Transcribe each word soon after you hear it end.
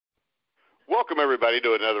Welcome, everybody,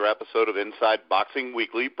 to another episode of Inside Boxing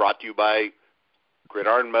Weekly, brought to you by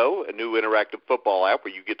Gridiron Mo, a new interactive football app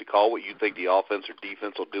where you get to call what you think the offense or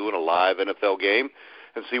defense will do in a live NFL game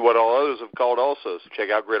and see what all others have called also. So check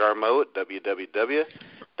out Gridiron Mo at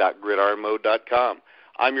www.gridironmo.com.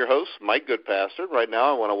 I'm your host, Mike Goodpaster. Right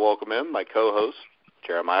now I want to welcome in my co-host,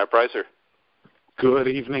 Jeremiah Preisser. Good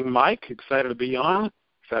evening, Mike. Excited to be on.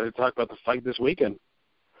 Excited to talk about the fight this weekend.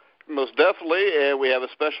 Most definitely, and we have a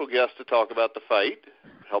special guest to talk about the fight.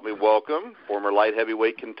 Help me welcome former light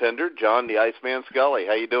heavyweight contender, John the Iceman Scully.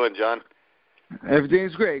 How you doing, John?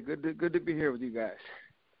 Everything's great. Good to be here with you guys.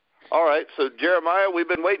 All right, so Jeremiah, we've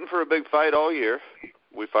been waiting for a big fight all year.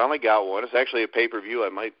 We finally got one. It's actually a pay-per-view I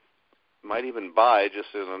might even buy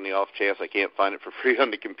just on the off chance I can't find it for free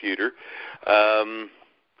on the computer. So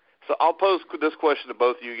I'll pose this question to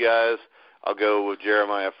both of you guys. I'll go with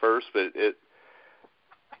Jeremiah first, but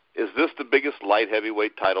is this the biggest light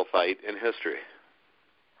heavyweight title fight in history?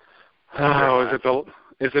 Oh,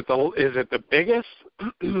 is it the biggest?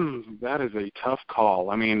 That is a tough call.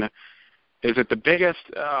 I mean, is it the biggest?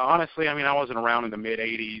 Honestly, I mean, I wasn't around in the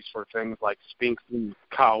mid-'80s for things like Spinks and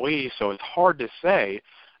Kali, so it's hard to say.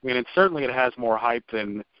 I mean, it has more hype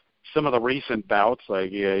than some of the recent bouts,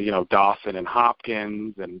 like Dawson and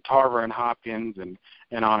Hopkins and Tarver and Hopkins and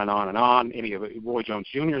on and on and on. Any of Roy Jones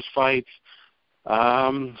Jr.'s fights.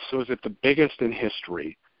 So is it the biggest in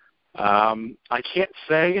history? I can't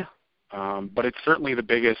say, but it's certainly the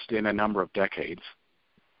biggest in a number of decades.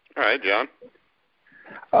 All right, John.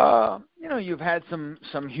 You've had some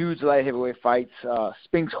huge light heavyweight fights.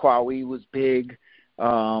 Spinks Huawei was big.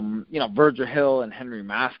 Virgil Hill and Henry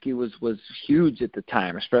Maskey was huge at the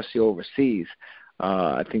time, especially overseas.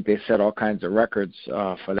 I think they set all kinds of records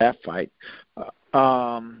for that fight.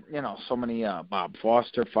 So many Bob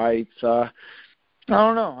Foster fights. I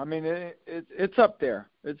don't know. I mean, it's up there.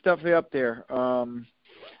 It's definitely up there.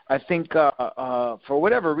 I think for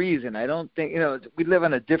whatever reason, I don't think, we live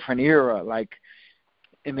in a different era. Like,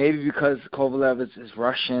 and maybe because Kovalev is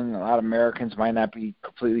Russian, a lot of Americans might not be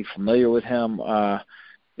completely familiar with him.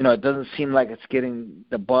 It doesn't seem like it's getting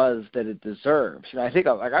the buzz that it deserves. I think,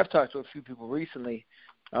 like, I've talked to a few people recently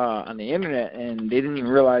on the internet, and they didn't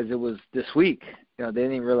even realize it was this week. They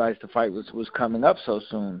didn't even realize the fight was coming up so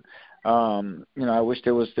soon. I wish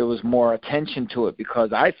there was more attention to it,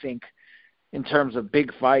 because I think in terms of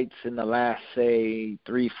big fights in the last, say,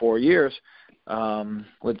 3-4 years,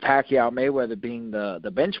 with Pacquiao Mayweather being the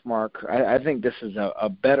benchmark, I think this is a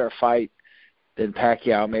better fight than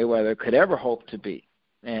Pacquiao Mayweather could ever hope to be.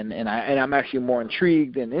 And I'm actually more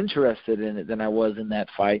intrigued and interested in it than I was in that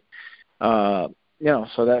fight. So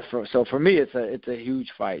for me it's a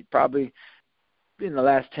huge fight. Probably in the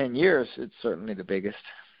last 10 years, it's certainly the biggest.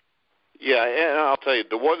 Yeah, and I'll tell you,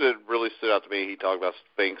 the one that really stood out to me, he talked about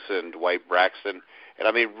Spinks and Dwight Braxton. And,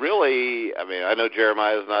 I know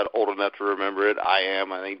Jeremiah is not old enough to remember it. I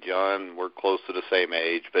am. I think John, we're close to the same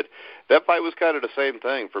age. But that fight was kind of the same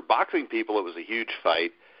thing. For boxing people, it was a huge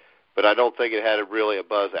fight, but I don't think it had really a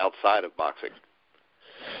buzz outside of boxing.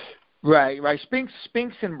 Right.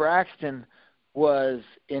 Spinks and Braxton was,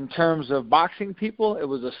 in terms of boxing people, it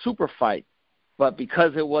was a super fight. But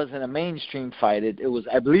because it wasn't a mainstream fight, it was,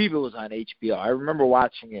 I believe it was on HBO. I remember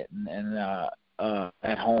watching it and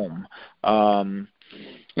at home. So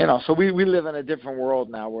we live in a different world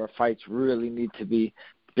now where fights really need to be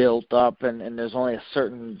built up, and there's only a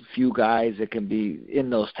certain few guys that can be in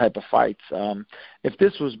those type of fights. If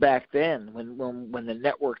this was back then, when the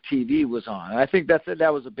network TV was on, and I think that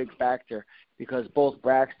was a big factor, because both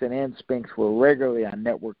Braxton and Spinks were regularly on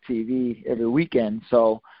network TV every weekend,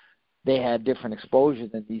 so they had different exposure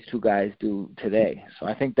than these two guys do today. So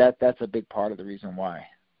I think that's a big part of the reason why.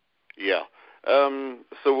 Yeah.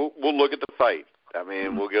 So we'll look at the fight.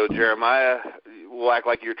 We'll go Jeremiah. We'll act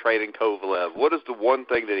like you're trading Kovalev. What is the one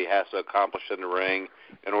thing that he has to accomplish in the ring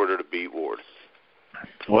in order to beat Ward?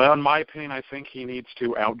 Well, in my opinion, I think he needs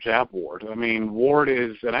to out-jab Ward. Ward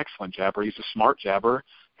is an excellent jabber. He's a smart jabber.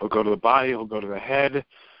 He'll go to the body. He'll go to the head.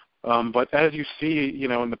 But as you see,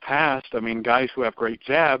 in the past, guys who have great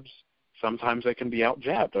jabs, sometimes they can be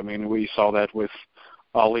out-jabbed. We saw that with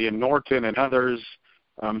Ali and Norton and others.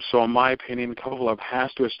 So in my opinion, Kovalev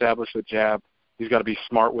has to establish the jab. He's got to be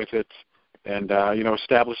smart with it and,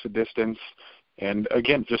 establish the distance. And,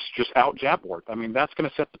 again, just out-jab Ward. That's going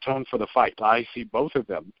to set the tone for the fight. I see both of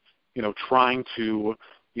them, trying to,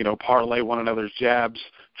 parlay one another's jabs,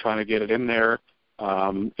 trying to get it in there.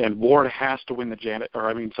 And Ward has to win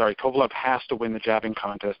Kovalev has to win the jabbing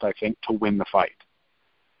contest, I think, to win the fight.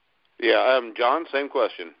 Yeah, John, same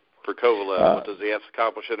question for Kovalev. What does he have to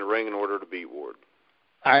accomplish in the ring in order to beat Ward?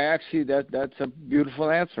 That's a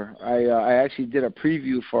beautiful answer. I actually did a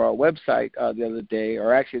preview for a website the other day,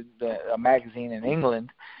 or actually a magazine in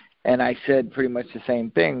England, and I said pretty much the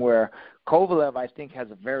same thing, where Kovalev, I think,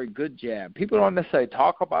 has a very good jab. People don't necessarily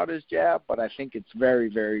talk about his jab, but I think it's very,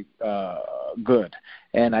 very good.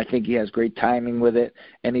 And I think he has great timing with it,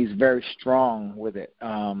 and he's very strong with it.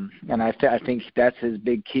 And I think that's his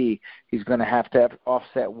big key. He's going to have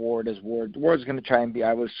offset Ward as Ward's going to try and be,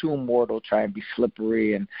 I would assume Ward will try and be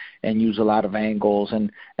slippery and use a lot of angles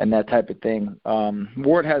and that type of thing.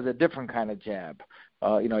 Ward has a different kind of jab.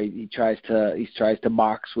 He tries to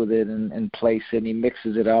box with it and place it, and he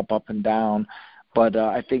mixes it up and down. But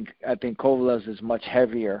I think Kovalev's is much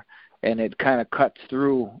heavier, and it kind of cuts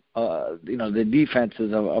through the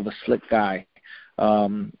defenses of a slick guy.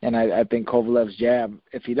 And I think Kovalev's jab,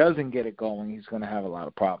 if he doesn't get it going, he's going to have a lot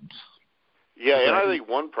of problems. Yeah, and I think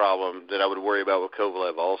one problem that I would worry about with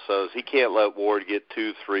Kovalev also is he can't let Ward get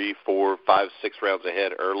 2, 3, 4, 5, 6 rounds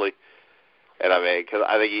ahead early. And because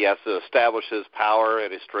I think he has to establish his power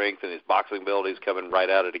and his strength and his boxing abilities coming right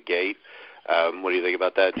out of the gate. What do you think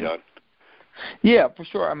about that, John? Yeah, for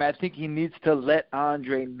sure. I think he needs to let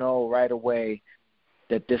Andre know right away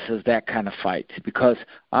that this is that kind of fight, because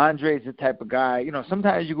Andre's the type of guy.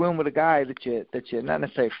 Sometimes you go in with a guy that you not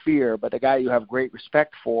necessarily fear, but a guy you have great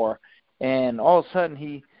respect for, and all of a sudden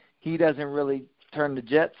he doesn't really turn the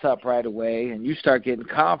jets up right away, and you start getting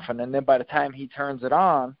confident. And then by the time he turns it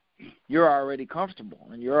on, you're already comfortable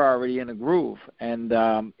and you're already in a groove. And,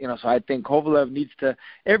 so I think Kovalev needs to,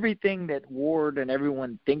 everything that Ward and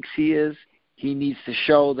everyone thinks he is, he needs to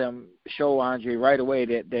show Andre right away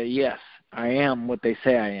that yes, I am what they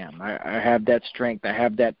say I am. I have that strength. I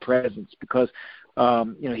have that presence, because,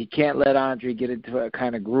 he can't let Andre get into a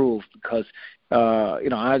kind of groove, because,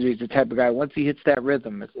 Andre's the type of guy, once he hits that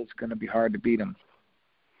rhythm, it's going to be hard to beat him.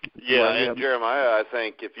 Yeah, and Jeremiah, I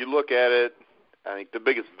think if you look at it, I think the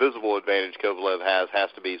biggest visible advantage Kovalev has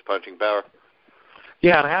to be his punching power.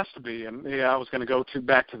 Yeah, it has to be. And I was going to go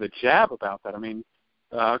back to the jab about that.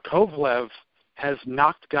 Kovalev has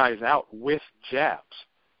knocked guys out with jabs.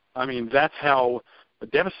 That's how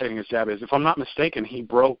devastating his jab is. If I'm not mistaken, he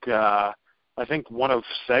broke, I think, one of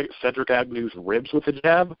Cedric Agnew's ribs with a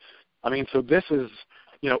jab. So this is,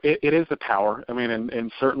 it is the power.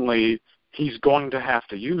 And certainly he's going to have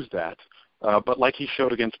to use that. But like he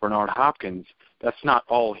showed against Bernard Hopkins, that's not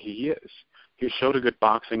all he is. He showed a good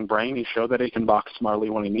boxing brain. He showed that he can box smartly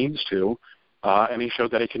when he needs to. And he showed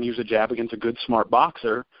that he can use a jab against a good, smart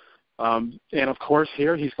boxer. And, of course,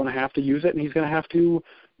 here he's going to have to use it, and he's going to have to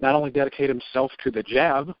not only dedicate himself to the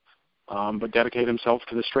jab, but dedicate himself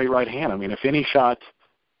to the straight right hand. If any shot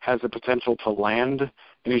has the potential to land,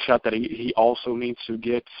 any shot that he also needs to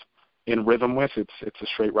get in rhythm with, it's a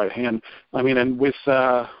straight right hand. And with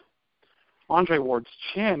Andre Ward's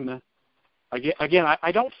chin, again,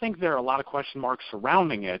 I don't think there are a lot of question marks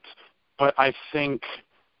surrounding it, but I think,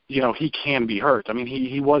 he can be hurt.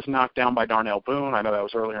 He was knocked down by Darnell Boone. I know that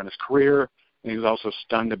was earlier in his career, and he was also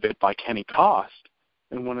stunned a bit by Kenny Cost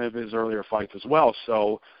in one of his earlier fights as well.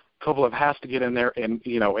 So Kovalev has to get in there and,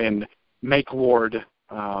 and make Ward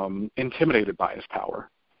intimidated by his power.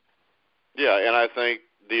 Yeah, and I think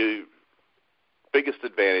the biggest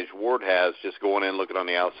advantage Ward has, just going in looking on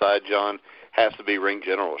the outside, John, has to be ring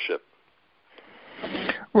generalship.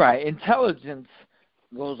 Right. Intelligence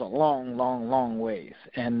goes a long, long, long ways.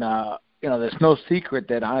 And, there's no secret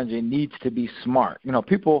that Andre needs to be smart.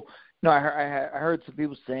 People, I heard some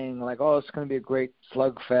people saying, like, oh, it's going to be a great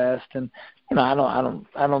slugfest. And,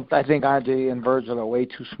 I think Andre and Virgil are way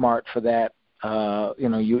too smart for that.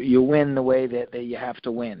 You win the way that you have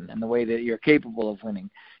to win and the way that you're capable of winning.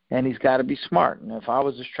 And he's got to be smart. And if I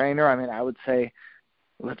was his trainer, I would say,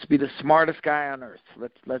 let's be the smartest guy on earth.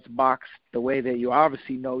 Let's box the way that you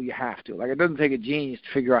obviously know you have to. Like, it doesn't take a genius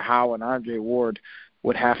to figure out how an Andre Ward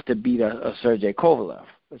would have to beat a Sergey Kovalev.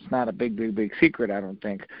 It's not a big secret, I don't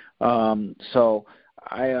think. So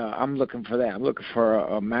I'm looking for that. I'm looking for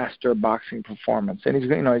a master boxing performance, and he's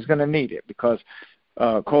going to need it, because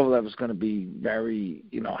Kovalev is going to be very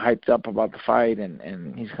hyped up about the fight,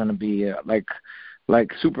 and he's going to be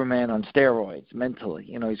like Superman on steroids mentally.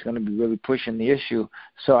 He's going to be really pushing the issue.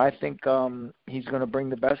 So I think he's going to bring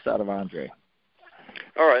the best out of Andre.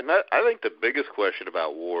 All right, and I think the biggest question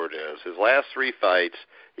about Ward is his last 3 fights,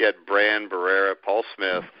 he had Brand, Barrera, Paul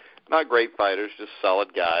Smith, not great fighters, just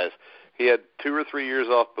solid guys. He had 2 or 3 years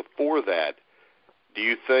off before that. Do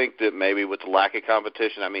you think that maybe with the lack of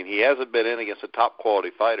competition, he hasn't been in against a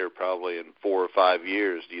top-quality fighter probably in 4 or 5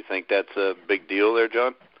 years. Do you think that's a big deal there,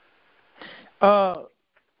 John?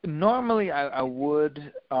 Normally I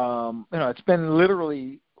would. It's been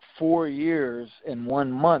literally 4 years and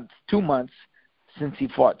 1 month, 2 months since he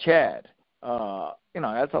fought Chad.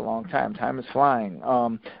 That's a long time. Time is flying.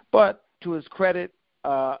 But to his credit,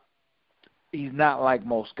 he's not like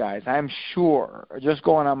most guys. I'm sure, just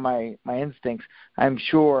going on my instincts, I'm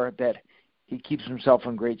sure that he keeps himself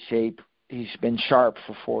in great shape. He's been sharp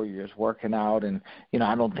for 4 years working out, and,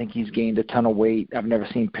 I don't think he's gained a ton of weight. I've never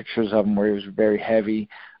seen pictures of him where he was very heavy.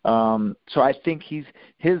 So I think his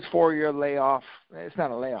 4-year layoff, it's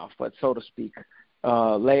not a layoff, but so to speak,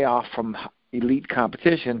 layoff from elite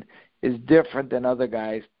competition is different than other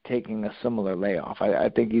guys taking a similar layoff. I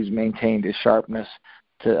think he's maintained his sharpness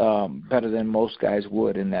to better than most guys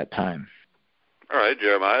would in that time. All right,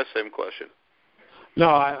 Jeremiah, same question. No,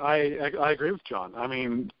 I agree with John. I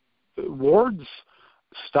mean, Ward's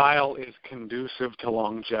style is conducive to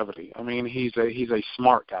longevity. I mean, he's a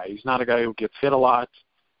smart guy. He's not a guy who gets hit a lot,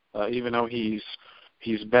 even though he's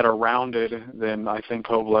better rounded than I think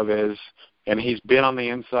Kovalev is. And he's been on the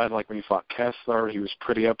inside, like when he fought Kessler. He was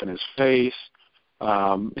pretty up in his face.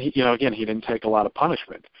 Again, he didn't take a lot of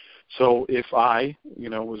punishment. So if I,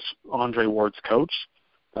 was Andre Ward's coach,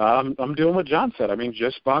 I'm doing what John said. I mean,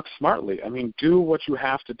 just box smartly. I mean, do what you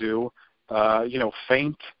have to do.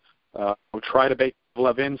 Feint. Try to bait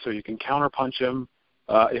Kovalev in so you can counterpunch him.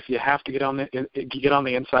 If you have to get on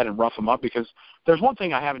the inside and rough him up, because there's one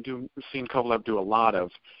thing I haven't seen Kovalev do a lot of.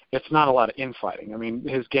 It's not a lot of infighting. I mean,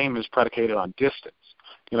 his game is predicated on distance.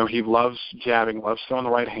 He loves jabbing, loves throwing the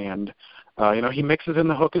right hand. He mixes in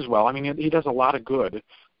the hook as well. I mean, he does a lot of good,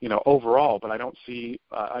 overall, but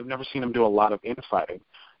I've never seen him do a lot of infighting.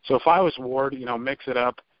 So if I was Ward, mix it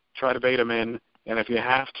up, try to bait him in, and if you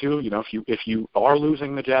have to, if you are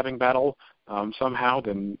losing the jabbing battle somehow,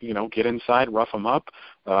 then, get inside, rough him up,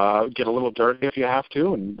 get a little dirty if you have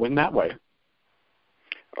to, and win that way.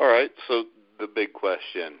 All right, so the big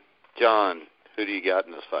question. John, who do you got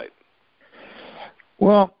in this fight?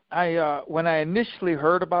 Well, when I initially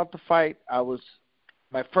heard about the fight,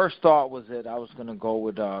 my first thought was that I was going to go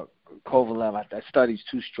with Kovalev. I thought he's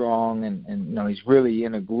too strong, and he's really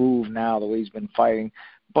in a groove now the way he's been fighting.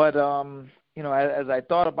 But as I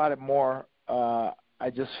thought about it more, I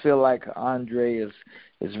just feel like Andre is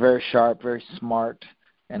very sharp, very smart,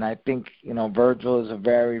 and I think Virgil is a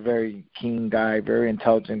very, very keen guy, very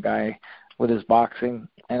intelligent guy with his boxing,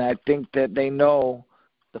 and I think that they know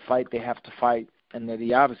the fight they have to fight, and that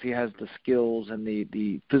he obviously has the skills and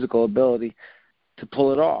the physical ability to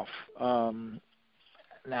pull it off.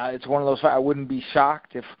 Now it's one of those fights. I wouldn't be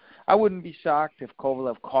shocked if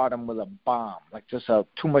Kovalev caught him with a bomb, like just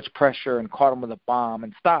too much pressure and caught him with a bomb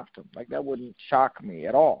and stopped him. Like that wouldn't shock me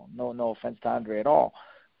at all. No offense to Andre at all.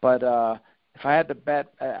 But if I had to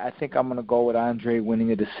bet, I think I'm going to go with Andre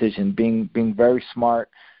winning a decision, being very smart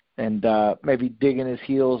and maybe digging his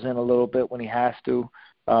heels in a little bit when he has to.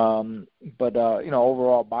 But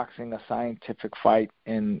overall boxing a scientific fight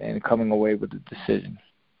and coming away with the decision.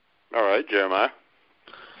 All right, Jeremiah.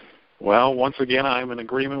 Well, once again, I'm in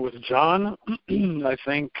agreement with John. I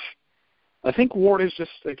think Ward is just,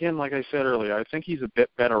 again, like I said earlier, I think he's a bit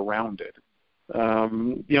better rounded.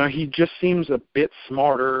 He just seems a bit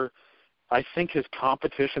smarter. I think his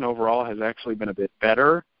competition overall has actually been a bit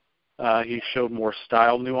better. He showed more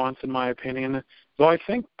style nuance, in my opinion. So I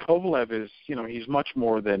think Kovalev is, he's much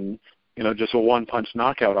more than, just a one-punch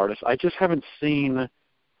knockout artist. I just haven't seen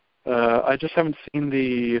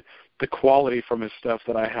the quality from his stuff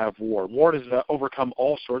that I have Ward. Ward has overcome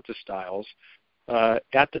all sorts of styles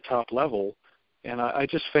at the top level, and I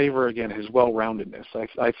just favor, again, his well-roundedness.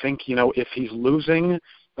 I think, if he's losing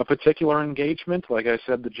a particular engagement, like I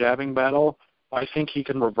said, the jabbing battle, I think he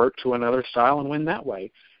can revert to another style and win that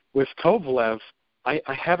way. With Kovalev, I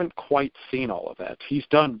haven't quite seen all of that. He's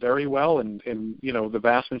done very well in the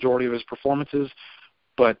vast majority of his performances,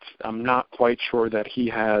 but I'm not quite sure that he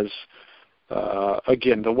has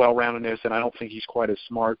again, the well-roundedness, and I don't think he's quite as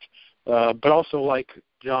smart. But also, like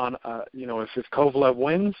John, if Kovalev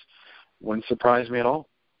wins, wouldn't surprise me at all.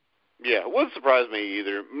 Yeah, it wouldn't surprise me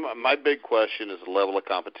either. My big question is the level of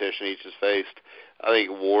competition he's just faced. I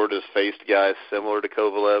think Ward has faced guys similar to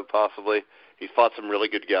Kovalev, possibly. He's fought some really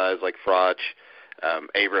good guys like Froch,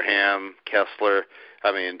 Abraham, Kessler,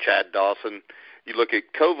 Chad Dawson. You look at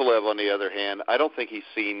Kovalev, on the other hand, I don't think he's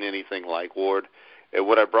seen anything like Ward. And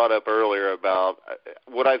what I brought up earlier about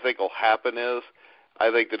what I think will happen is I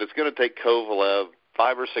think that it's going to take Kovalev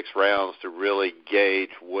 5 or 6 rounds to really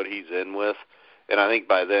gauge what he's in with. And I think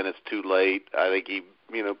by then it's too late. I think he,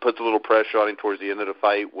 puts a little pressure on him towards the end of the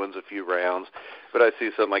fight, wins a few rounds. But I see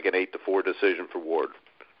something like an 8-4 decision for Ward.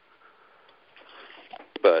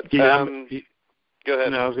 But Go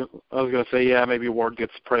ahead. No, I was going to say, yeah, maybe Ward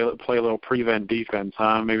gets play a little prevent defense,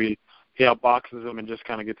 huh? Maybe he outboxes him and just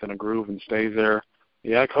kind of gets in a groove and stays there.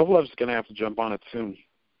 Yeah, Kovalev's going to have to jump on it soon.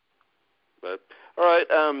 But all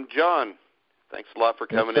right, John, thanks a lot for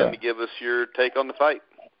coming in to give us your take on the fight.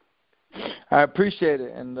 I appreciate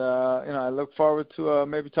it, and I look forward to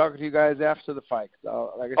maybe talking to you guys after the fight.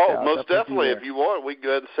 So, like I said, I'll most definitely. If you want, we can go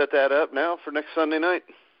ahead and set that up now for next Sunday night.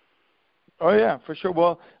 Oh yeah, for sure.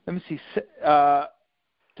 Well, let me see.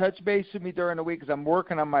 Touch base with me during the week because I'm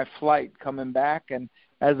working on my flight coming back, and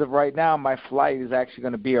as of right now, my flight is actually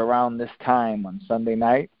going to be around this time on Sunday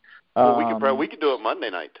night. Well, we could do it Monday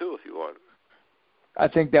night too if you want. I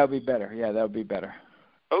think that would be better. Yeah, that would be better.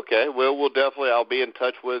 Okay. Well, I'll be in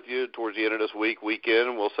touch with you towards the end of this weekend,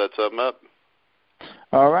 and we'll set something up.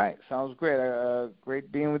 All right. Sounds great. Great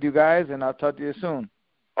being with you guys, and I'll talk to you soon.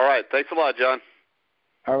 All right. Thanks a lot, John.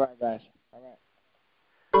 All right, guys.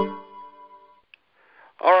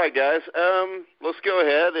 All right, guys. Let's go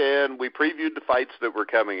ahead, and we previewed the fights that were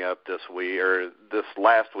coming up this week, or this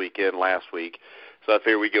last week. So I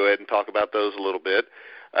figure we go ahead and talk about those a little bit.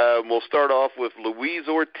 We'll start off with Luis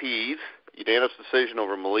Ortiz, unanimous decision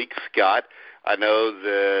over Malik Scott. I know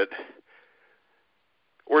that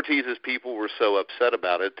Ortiz's people were so upset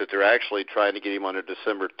about it that they're actually trying to get him on a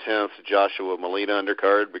December 10th Joshua Molina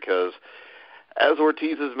undercard because, as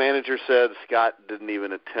Ortiz's manager said, Scott didn't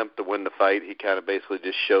even attempt to win the fight. He kind of basically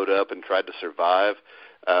just showed up and tried to survive.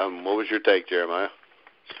 What was your take, Jeremiah?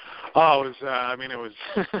 Oh, it was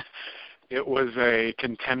it was a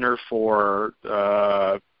contender for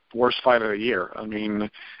worst fight of the year. I mean,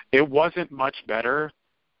 it wasn't much better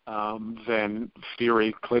than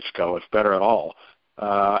Fury Klitschko, if better at all.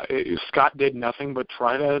 Scott did nothing but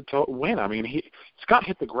try to win. I mean, Scott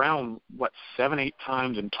hit the ground 7-8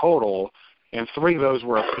 times in total, and 3 of those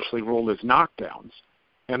were officially ruled as knockdowns.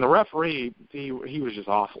 And the referee, he was just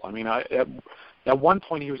awful. I mean, at one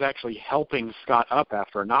point he was actually helping Scott up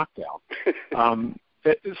after a knockdown.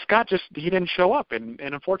 Scott he didn't show up, and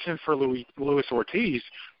unfortunate for Luis Ortiz,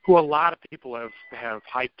 who a lot of people have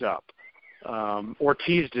hyped up.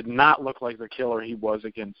 Ortiz did not look like the killer he was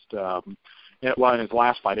against in his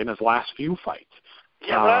last fight, in his last few fights.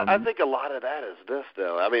 Yeah, but I think a lot of that is this,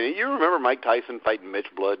 though. I mean, you remember Mike Tyson fighting Mitch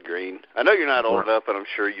Blood Green? I know you're not old enough, but I'm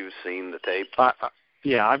sure you've seen the tape.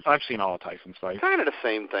 Yeah, I've seen all of Tyson's fights. Kind of the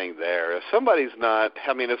same thing there. If somebody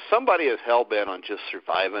is hell-bent on just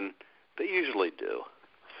surviving, they usually do.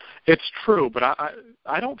 It's true, but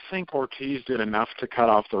I don't think Ortiz did enough to cut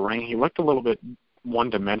off the ring. He looked a little bit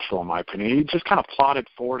one-dimensional, in my opinion. He just kind of plodded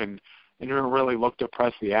forward and didn't really look to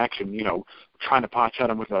press the action, trying to potch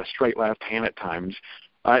at him with a straight left hand at times.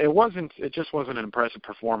 It just wasn't an impressive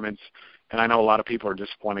performance, and I know a lot of people are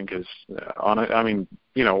disappointed because,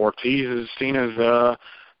 Ortiz is seen as a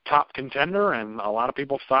top contender, and a lot of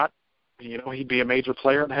people thought, he'd be a major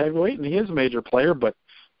player at heavyweight, and he is a major player, but,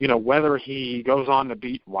 whether he goes on to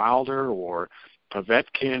beat Wilder or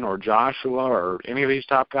Povetkin or Joshua or any of these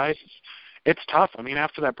top guys, it's tough. I mean,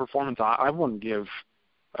 after that performance, I wouldn't give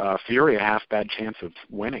Fury a half-bad chance of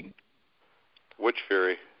winning. Which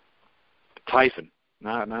Fury? Tyson,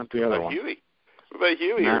 not the other one. Huey. What about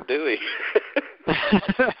Huey or Dewey? Who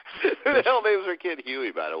the hell names their kid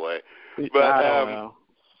Huey, by the way? But I don't know.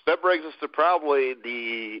 That brings us to probably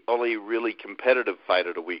the only really competitive fight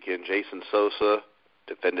of the weekend. Jason Sosa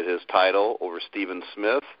defended his title over Stephen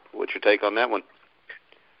Smith. What's your take on that one?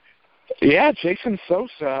 Yeah, Jason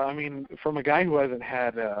Sosa, I mean, from a guy who hasn't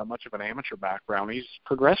had much of an amateur background, he's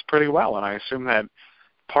progressed pretty well, and I assume that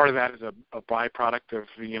part of that is a byproduct of,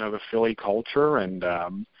 the Philly culture, and,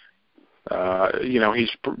 he's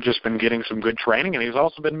just been getting some good training, and he's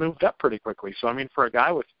also been moved up pretty quickly. So, I mean, for a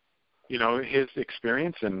guy with, his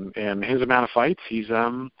experience and his amount of fights, he's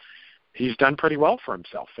done pretty well for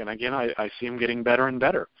himself. And, again, I see him getting better and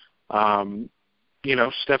better.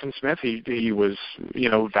 Stephen Smith, he was,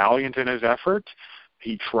 valiant in his effort.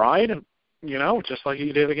 He tried, and, just like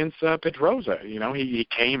he did against Pedrosa. He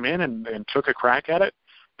came in and took a crack at it.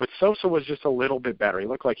 But Sosa was just a little bit better. He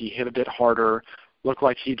looked like he hit a bit harder, looked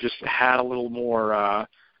like he just had a little more,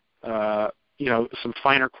 some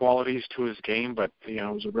finer qualities to his game. But, it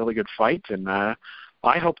was a really good fight. And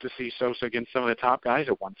I hope to see Sosa against some of the top guys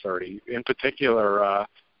at 130. In particular,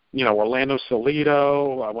 Orlando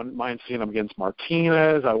Salido. I wouldn't mind seeing him against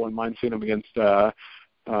Martinez. I wouldn't mind seeing him against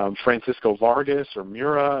Francisco Vargas or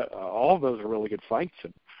Mura. All of those are really good fights,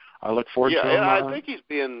 and I look forward to him. Yeah, I think he's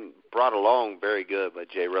being brought along very good by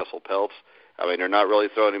J. Russell Peltz. I mean, they're not really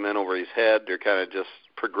throwing him in over his head. They're kind of just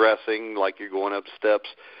progressing like you're going up steps,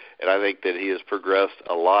 and I think that he has progressed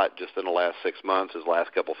a lot just in the last 6 months, his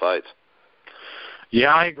last couple fights.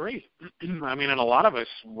 Yeah, I agree. I mean, and a lot of us,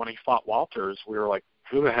 when he fought Walters, we were like,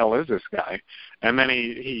 who the hell is this guy? And then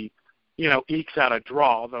he ekes out a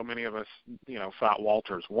draw, though many of us, thought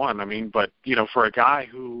Walters won. I mean, but, for a guy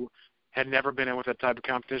who had never been in with that type of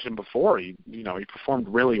competition before, he performed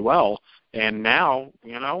really well. And now,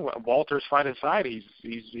 Walters fight aside, he's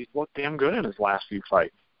looked damn good in his last few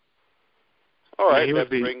fights. All right. He was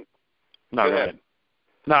Go ahead.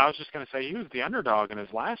 No, I was just going to say he was the underdog in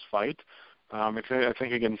his last fight, I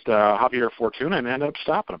think against Javier Fortuna, and ended up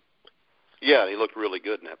stopping him. Yeah, he looked really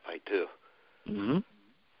good in that fight, too. Mm-hmm.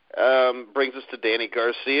 Brings us to Danny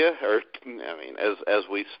Garcia. As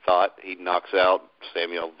we thought, he knocks out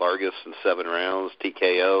Samuel Vargas in 7 rounds,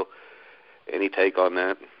 TKO. Any take on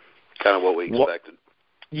that? Kind of what we expected.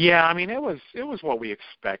 Yeah, I mean, it was what we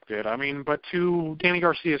expected. I mean, but to Danny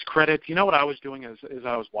Garcia's credit, what I was doing as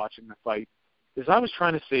I was watching the fight is I was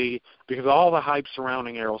trying to see, because of all the hype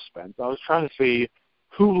surrounding Errol Spence, I was trying to see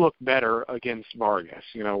who looked better against Vargas.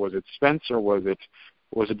 Was it Spence or was it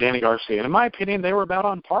Danny Garcia? And in my opinion, they were about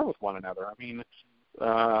on par with one another. I mean,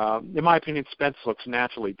 in my opinion, Spence looks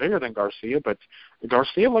naturally bigger than Garcia, but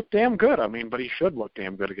Garcia looked damn good. I mean, but he should look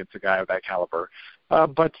damn good against a guy of that caliber.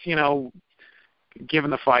 But given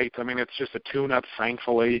the fight, I mean, it's just a tune-up,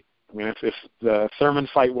 thankfully. I mean, if the Thurman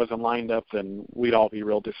fight wasn't lined up, then we'd all be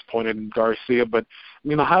real disappointed in Garcia. But, I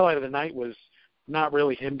mean, the highlight of the night was not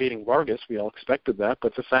really him beating Vargas. We all expected that.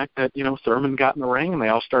 But the fact that, Thurman got in the ring and they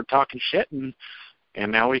all started talking shit, and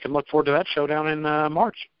now we can look forward to that showdown in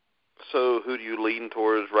March. So who do you lean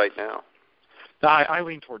towards right now? I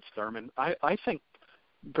lean towards Thurman. I think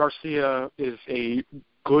Garcia is a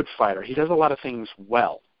good fighter. He does a lot of things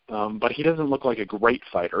well, but he doesn't look like a great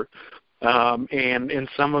fighter. And in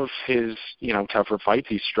some of his, tougher fights,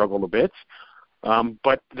 he struggled a bit.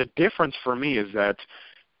 But the difference for me is that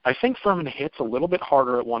I think Thurman hits a little bit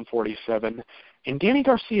harder at 147, and Danny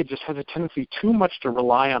Garcia just has a tendency too much to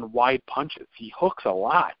rely on wide punches. He hooks a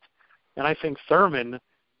lot. And I think Thurman,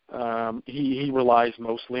 he relies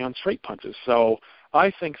mostly on straight punches. So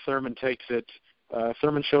I think Thurman takes it.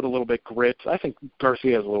 Thurman showed a little bit grit. I think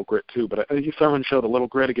Garcia has a little grit too, but Thurman showed a little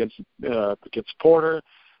grit against Porter.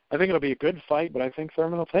 I think it'll be a good fight, but I think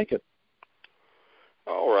Thurman will take it.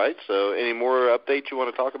 All right. So any more updates you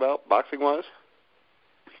want to talk about boxing-wise?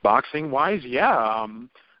 Boxing-wise, yeah.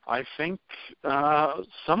 I think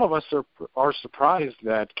some of us are surprised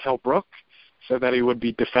that Kell Brook said that he would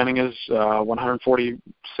be defending his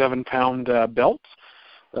 147-pound belt.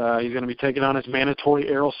 He's going to be taking on his mandatory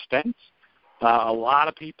Errol Spence. A lot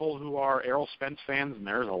of people who are Errol Spence fans, and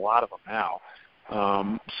there's a lot of them now,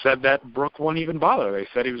 said that Brook won't even bother. They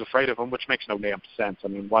said he was afraid of him, which makes no damn sense. I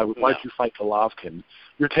mean, why'd you fight Golovkin?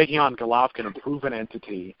 You're taking on Golovkin, a proven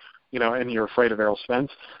entity, and you're afraid of Errol Spence.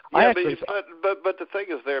 Yeah, but the thing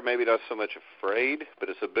is, they're maybe not so much afraid, but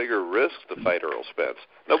it's a bigger risk to fight Errol Spence.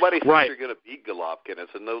 Nobody thinks you're going to beat Golovkin.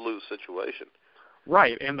 It's a no-lose situation.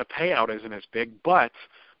 Right, and the payout isn't as big, but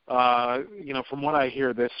from what I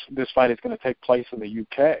hear, this fight is going to take place in the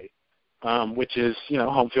UK. Which is,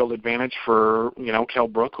 home field advantage for, Kell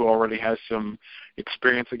Brook, who already has some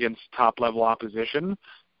experience against top-level opposition.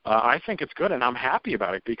 I think it's good, and I'm happy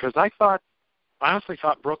about it because I honestly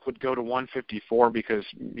thought Brook would go to 154 because,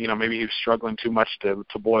 maybe he was struggling too much to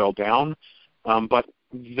boil down. But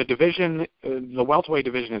the division, the welterweight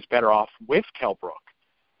division is better off with Kell Brook.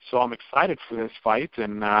 So I'm excited for this fight,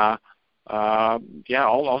 and,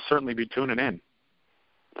 I'll certainly be tuning in.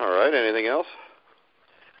 All right. Anything else?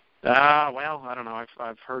 Well, I don't know.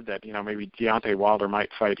 I've heard that, maybe Deontay Wilder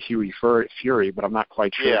might fight Hughie Fury, but I'm not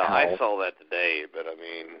quite sure. Yeah, I saw that today, but I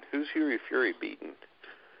mean, who's Hughie Fury beaten?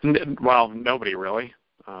 Well, nobody really.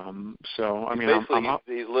 So I mean,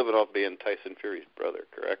 he's living off being Tyson Fury's brother,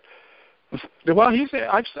 correct? Well,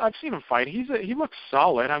 I've seen him fight. He looks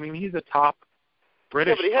solid. I mean, he's a top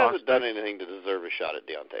British. Yeah, but he hasn't done anything to deserve a shot at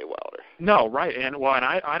Deontay Wilder. No, right, and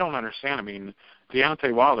I don't understand. I mean,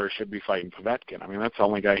 Deontay Wilder should be fighting Povetkin. I mean, that's the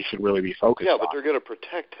only guy he should really be focused on. Yeah, but they're going to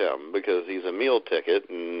protect him because he's a meal ticket,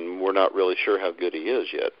 and we're not really sure how good he is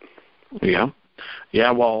yet. Yeah.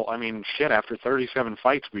 Yeah, well, I mean, shit, after 37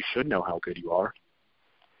 fights, we should know how good you are.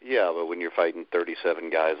 Yeah, but when you're fighting 37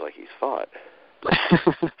 guys like he's fought.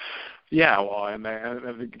 Yeah, well, and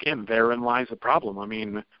again, therein lies the problem. I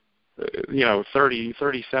mean,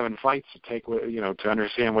 37 fights to take, to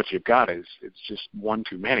understand what you've got it's just one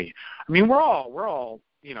too many. I mean, we're all,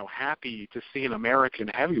 happy to see an American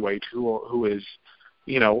heavyweight who is,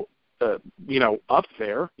 up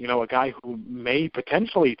there, a guy who may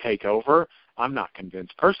potentially take over. I'm not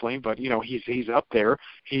convinced personally, but he's up there.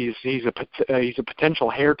 He's a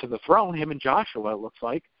potential heir to the throne. Him and Joshua, it looks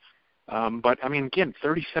like. But, I mean, again,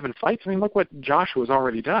 37 fights. I mean, look what Joshua's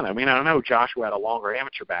already done. I mean, I know Joshua had a longer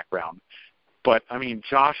amateur background, but, I mean,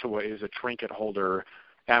 Joshua is a trinket holder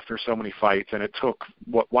after so many fights, and it took,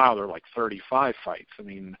 they're like 35 fights. I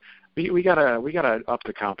mean, we gotta up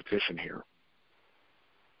the competition here.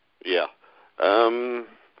 Yeah.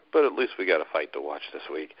 But at least we got a fight to watch this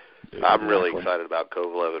week. Exactly. I'm really excited about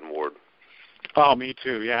Kovalev and Ward. Oh, me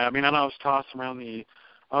too. Yeah. I mean, I was tossing around the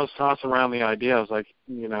idea. I was like,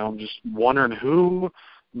 I'm just wondering who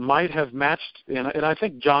might have matched, and I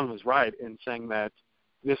think John was right in saying that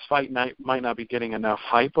this fight might not be getting enough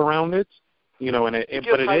hype around it. But it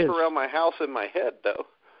hype is around my house in my head, though.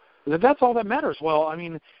 That's all that matters. Well, I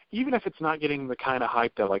mean, even if it's not getting the kind of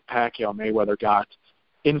hype that like Pacquiao, Mayweather got,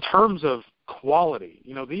 in terms of quality,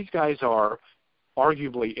 these guys are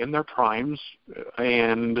arguably in their primes,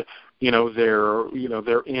 and they're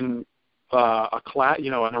in a class,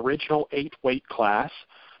 an original 8-weight class,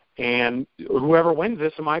 and whoever wins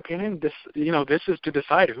this, in my opinion, this is to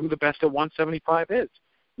decide who the best at 175 is.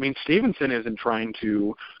 I mean, Stevenson isn't trying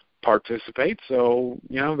to participate, so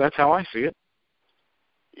that's how I see it.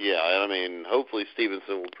 Yeah, I mean, hopefully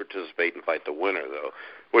Stevenson will participate and fight the winner, though,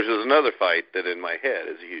 which is another fight that in my head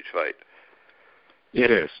is a huge fight. It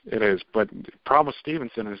is. But the problem with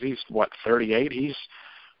Stevenson is he's 38.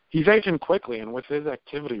 He's aging quickly, and with his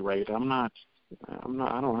activity rate, I don't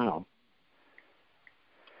know.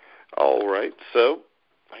 All right, so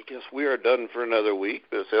I guess we are done for another week.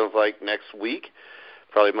 But it sounds like next week,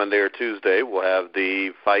 probably Monday or Tuesday, we'll have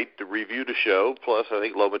the fight to review the show. Plus, I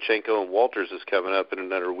think Lomachenko and Walters is coming up in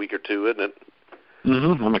another week or two, isn't it?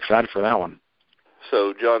 Mm-hmm. I'm excited for that one.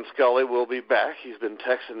 So John Scully will be back. He's been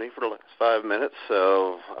texting me for the last 5 minutes,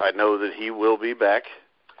 so I know that he will be back.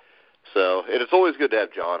 So, and it's always good to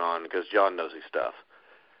have John on because John knows his stuff.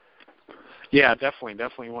 Yeah,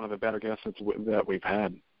 definitely one of the better guests that we've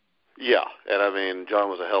had. Yeah, and I mean, John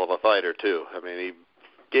was a hell of a fighter, too. I mean, he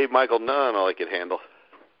gave Michael Nunn all he could handle.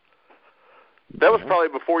 That was probably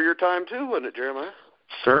before your time, too, wasn't it, Jeremiah?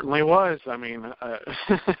 Certainly was. I mean,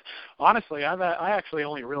 honestly, I actually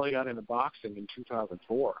only really got into boxing in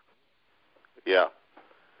 2004. Yeah.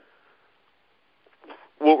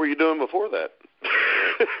 What were you doing before that?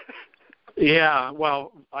 Yeah,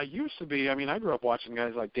 well, I used to be. I mean, I grew up watching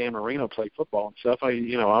guys like Dan Marino play football and stuff. I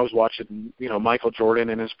was watching, Michael Jordan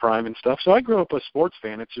in his prime and stuff. So I grew up a sports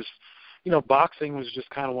fan. It's just, boxing was just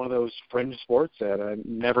kind of one of those fringe sports that I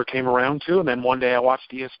never came around to. And then one day I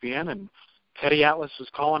watched ESPN, and Teddy Atlas was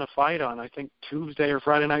calling a fight on, I think, Tuesday or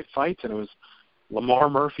Friday night fights, and it was Lamar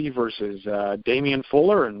Murphy versus Damian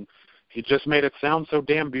Fuller, and he just made it sound so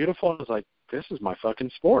damn beautiful. I was like, this is my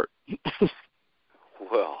fucking sport.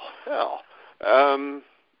 Well, hell. I'll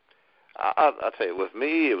tell you, with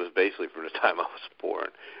me, it was basically from the time I was born.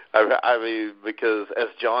 I mean, because as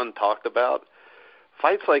John talked about,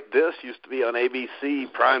 fights like this used to be on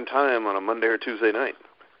ABC prime time on a Monday or Tuesday night.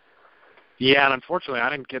 Yeah, and unfortunately, I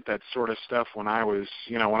didn't get that sort of stuff when I was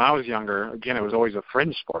younger. Again, it was always a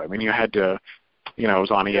fringe sport. I mean, you had to, it was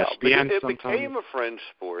on ESPN it sometimes. It became a fringe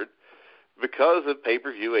sport because of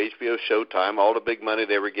pay-per-view, HBO, Showtime, all the big money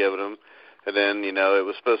they were giving them. And then, it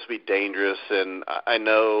was supposed to be dangerous. And I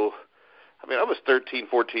was 13,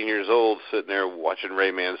 14 years old sitting there watching Ray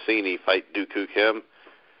Mancini fight Dooku Kim.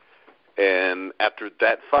 And after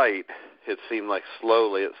that fight, it seemed like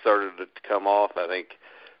slowly it started to come off. I think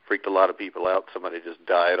freaked a lot of people out. Somebody just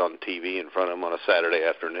died on TV in front of them on a Saturday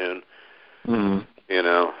afternoon. Mm-hmm.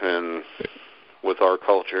 And with our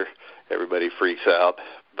culture, everybody freaks out.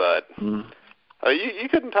 But you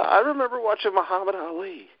couldn't I remember watching Muhammad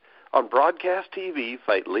Ali on broadcast TV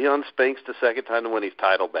fight Leon Spinks the second time to win his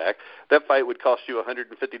title back. That fight would cost you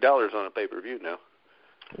 $150 on a pay-per-view now.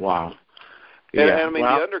 Wow. Yeah, and I mean, the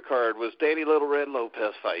undercard was Danny Little Red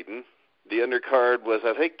Lopez fighting. The undercard was,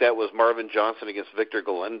 I think that was Marvin Johnson against Victor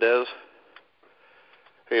Galindez.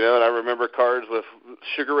 And I remember cards with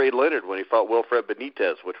Sugar Ray Leonard when he fought Wilfred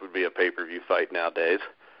Benitez, which would be a pay-per-view fight nowadays.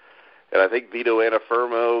 And I think Vito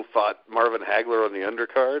Antuofermo fought Marvin Hagler on the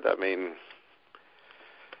undercard. I mean,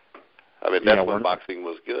 that's when boxing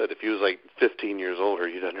was good. If he was like 15 years older,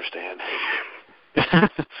 you'd understand.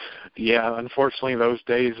 Yeah, unfortunately, those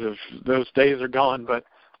days are gone. But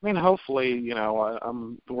I mean, hopefully,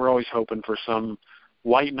 we're always hoping for some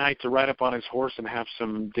white knight to ride up on his horse and have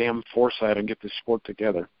some damn foresight and get this sport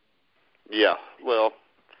together. Yeah, well,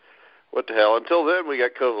 what the hell? Until then, we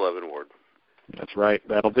got Kovalev and Ward. That's right.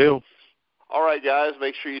 That'll do. All right, guys,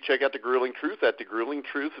 make sure you check out The Grueling Truth at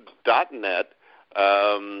thegruelingtruth.net.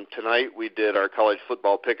 Tonight we did our college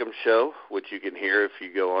football pick'em show, which you can hear if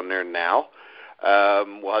you go on there now.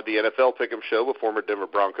 We'll have the NFL pick'em show with former Denver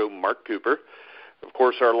Bronco Mark Cooper. Of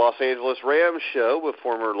course, our Los Angeles Rams show with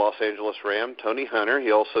former Los Angeles Ram Tony Hunter.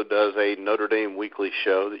 He also does a Notre Dame weekly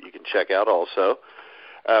show that you can check out also.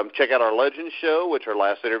 Check out our Legends show, which our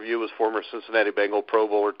last interview was former Cincinnati Bengal Pro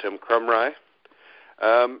Bowler Tim Crumry.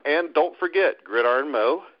 And don't forget, Gridiron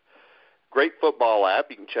Mo, great football app.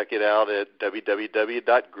 You can check it out at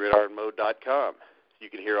www.gridironmo.com. You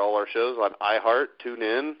can hear all our shows on iHeart,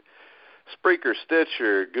 TuneIn, Spreaker,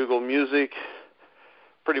 Stitcher, Google Music,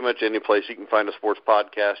 pretty much any place you can find a sports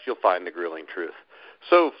podcast, you'll find The Grilling Truth.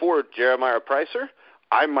 So for Jeremiah Preisser,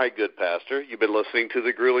 I'm Mike Goodpaster. You've been listening to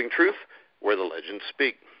The Grilling Truth, where the legends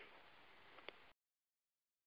speak.